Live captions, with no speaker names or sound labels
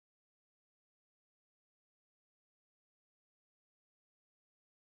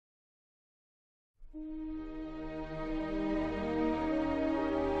Hungarian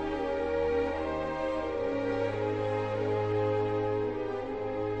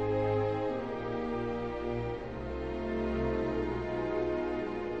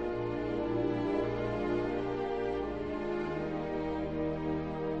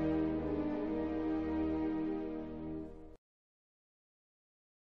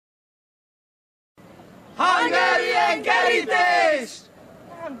heritage!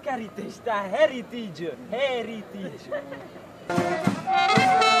 Nem heritage, de heritage. Heritage.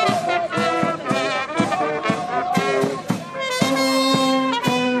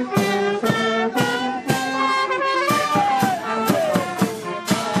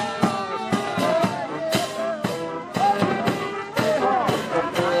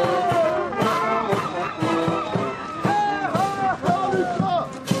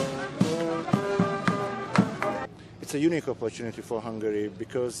 It's a unique opportunity for Hungary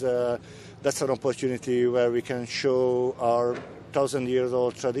because that's an opportunity where we can show our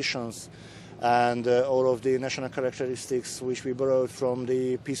 1,000-year-old traditions and all of the national characteristics which we borrowed from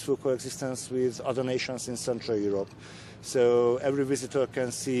the peaceful coexistence with other nations in Central Europe. So every visitor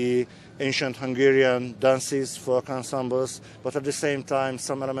can see ancient Hungarian dances, folk ensembles, but at the same time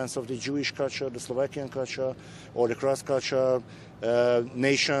some elements of the Jewish culture, the Slovakian culture, or the cross culture,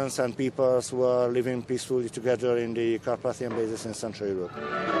 nations and peoples who are living peacefully together in the Carpathian basin in Central Europe.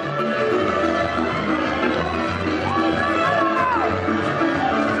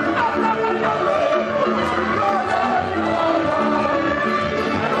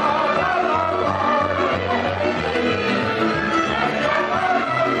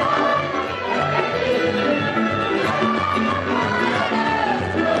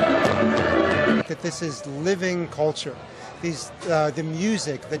 That this is living culture. The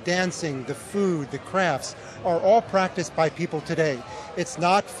music, the dancing, the food, the crafts are all practiced by people today. It's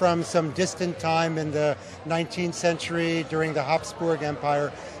not from some distant time in the 19th century during the Habsburg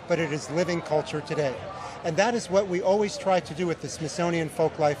Empire, but it is living culture today. And that is what we always try to do with the Smithsonian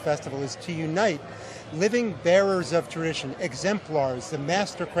Folklife Festival, is to unite living bearers of tradition, exemplars, the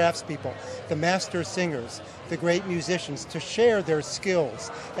master craftspeople, the master singers, the great musicians, to share their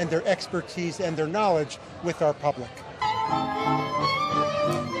skills and their expertise and their knowledge with our public.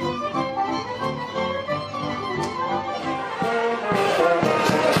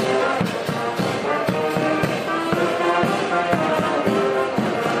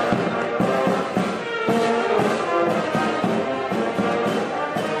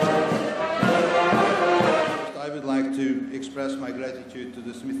 Express my gratitude to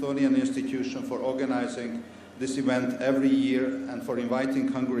the Smithsonian Institution for organizing this event every year and for inviting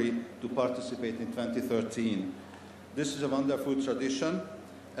Hungary to participate in 2013. This is a wonderful tradition,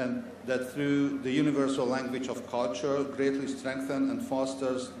 and that through the universal language of culture greatly strengthens and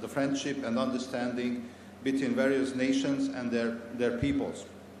fosters the friendship and understanding between various nations and their peoples.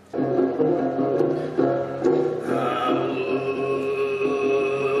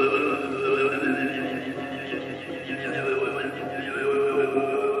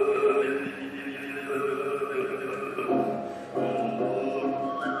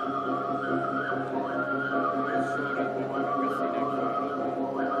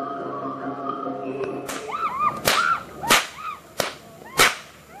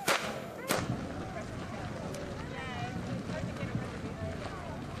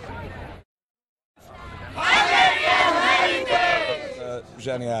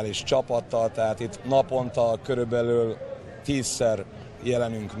 Zseniális csapattal, tehát itt naponta körülbelül 10-szer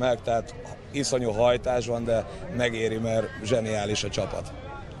jelenünk meg, tehát iszonyú hajtás van, de megéri, mert zseniális a csapat.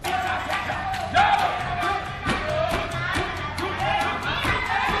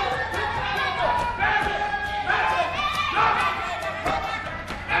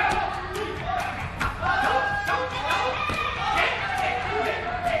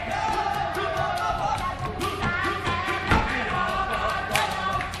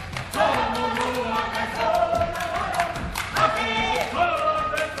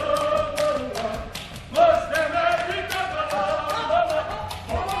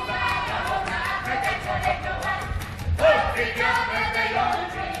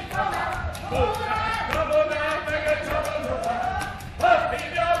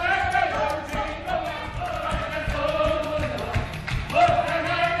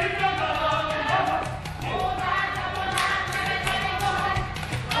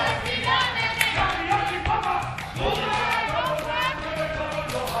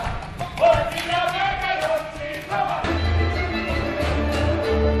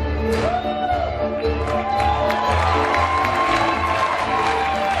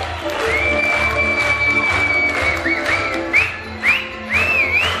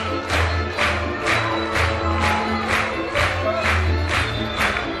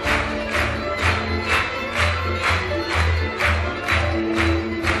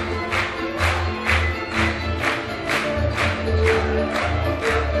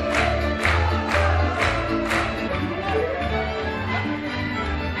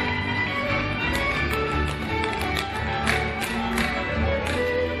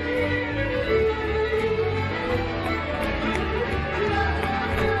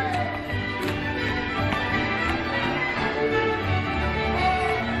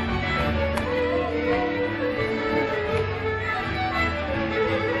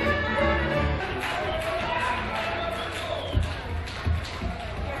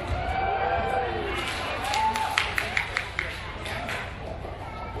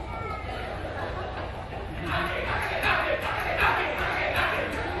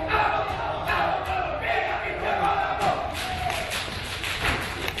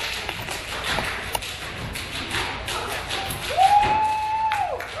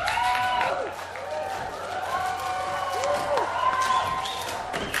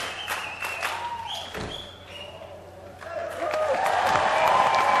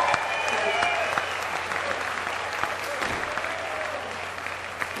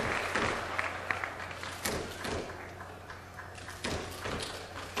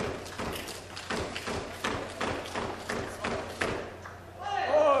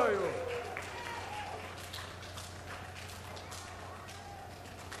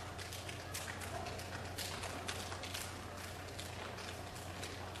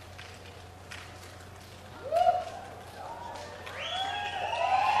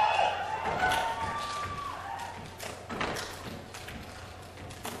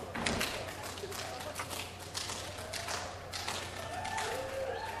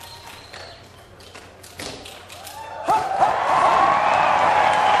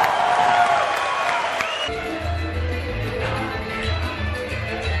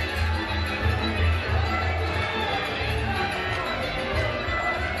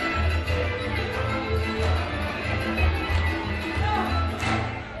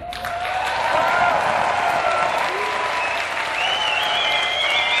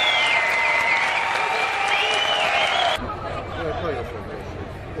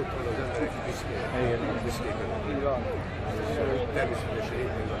 mutatod az emberek büszkék. Így van. Természetesen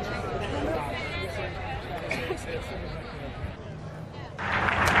épp még van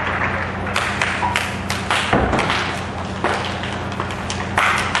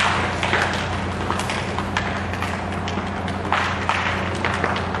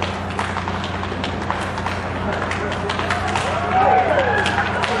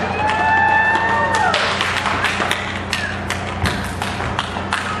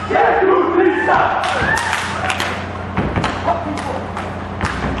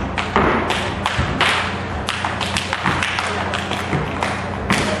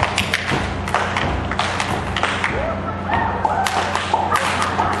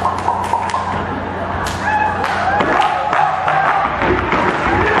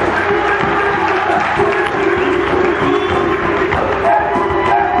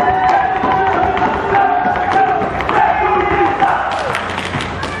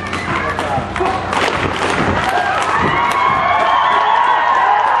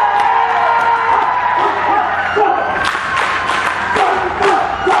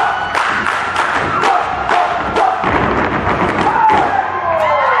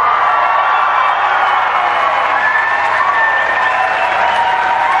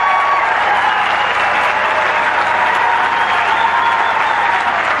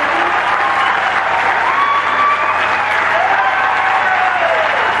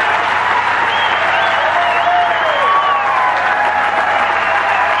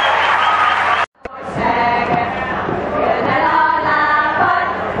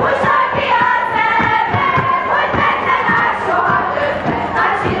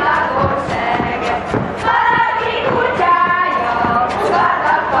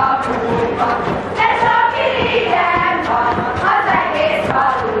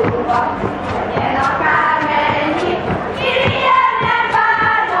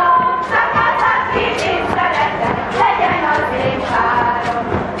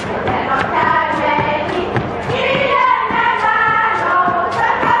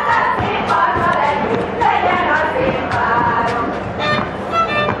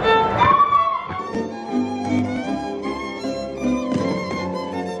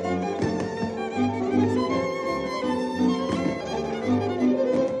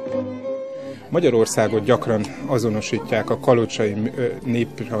Magyarországot gyakran azonosítják a kalocsai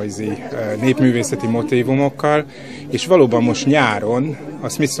néprajzi, népművészeti motívumokkal, és valóban most nyáron a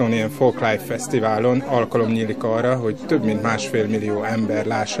Smithsonian Folklife Fesztiválon alkalom nyílik arra, hogy több mint 1,5 millió ember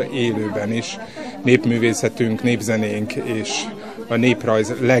lássa élőben is népművészetünk, népzenénk és a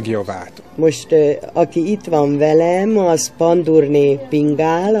néprajz legjavát. Most aki itt van velem, az Pandurné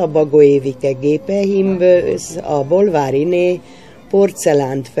Pingál, a Bagoévike gépehimbőz, a Bolváriné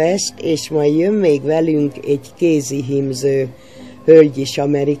porcelánt fest, és majd jön még velünk egy kézi hímző hölgy is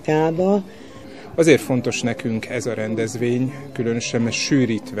Amerikába. Azért fontos nekünk ez a rendezvény, különösen mert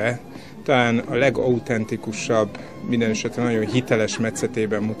sűrítve, talán a legautentikusabb, minden esetre nagyon hiteles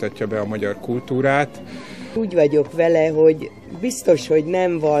metszetében mutatja be a magyar kultúrát. Úgy vagyok vele, hogy biztos, hogy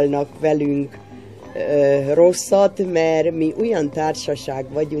nem valnak velünk rosszat, mert mi olyan társaság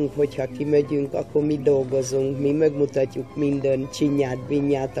vagyunk, hogyha kimegyünk, akkor mi dolgozunk, mi megmutatjuk minden csinyát,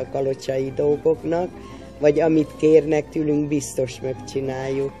 binyát a kalocsai dolgoknak, vagy amit kérnek tőlünk, biztos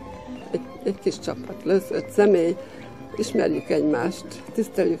megcsináljuk. Egy kis csapat lesz, 5 személy, ismerjük egymást,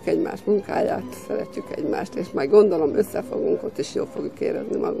 tiszteljük egymás munkáját, szeretjük egymást, és majd gondolom összefogunk ott, és jól fogjuk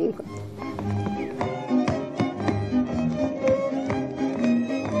érezni magunkat.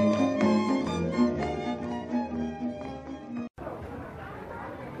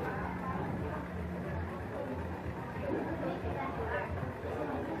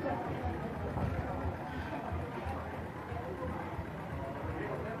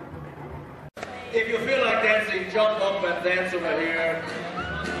 If you feel like dancing, jump up and dance over here.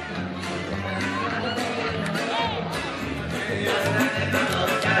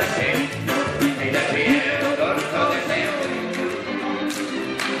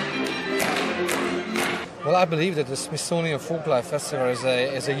 Well, I believe that the Smithsonian Folklife Festival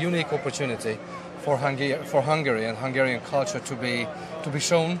is a unique opportunity for Hungary and Hungarian culture to be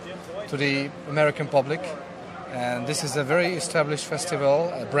shown to the American public. And this is a very established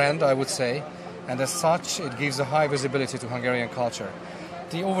festival, a brand, I would say, and as such, it gives a high visibility to Hungarian culture.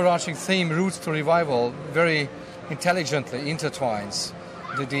 The overarching theme, Roots to Revival, very intelligently intertwines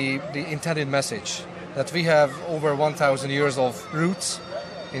the intended message that we have over 1,000 years of roots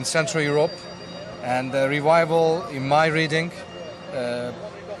in Central Europe, and the revival, in my reading,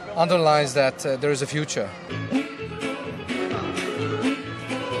 underlines that there is a future.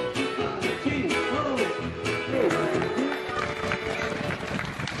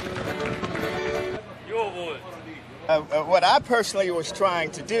 What I personally was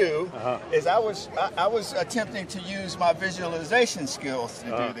trying to do is I was attempting to use my visualization skills to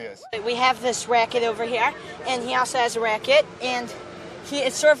do this. We have this racket over here, and he also has a racket, and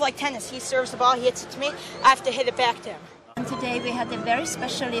it's sort of like tennis. He serves the ball, he hits it to me, I have to hit it back to him. And today we had a very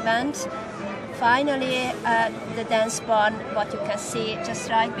special event. Finally, the dance barn, what you can see just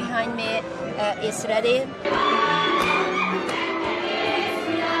right behind me, is ready.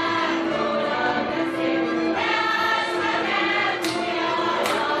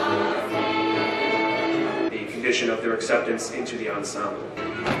 Of their acceptance into the ensemble.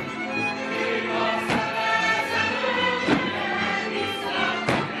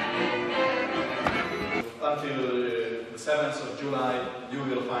 Until the 7th of July, you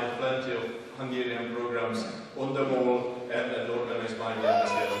will find plenty of Hungarian programs on the mall and organized by the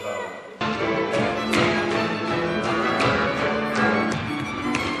embassy as well.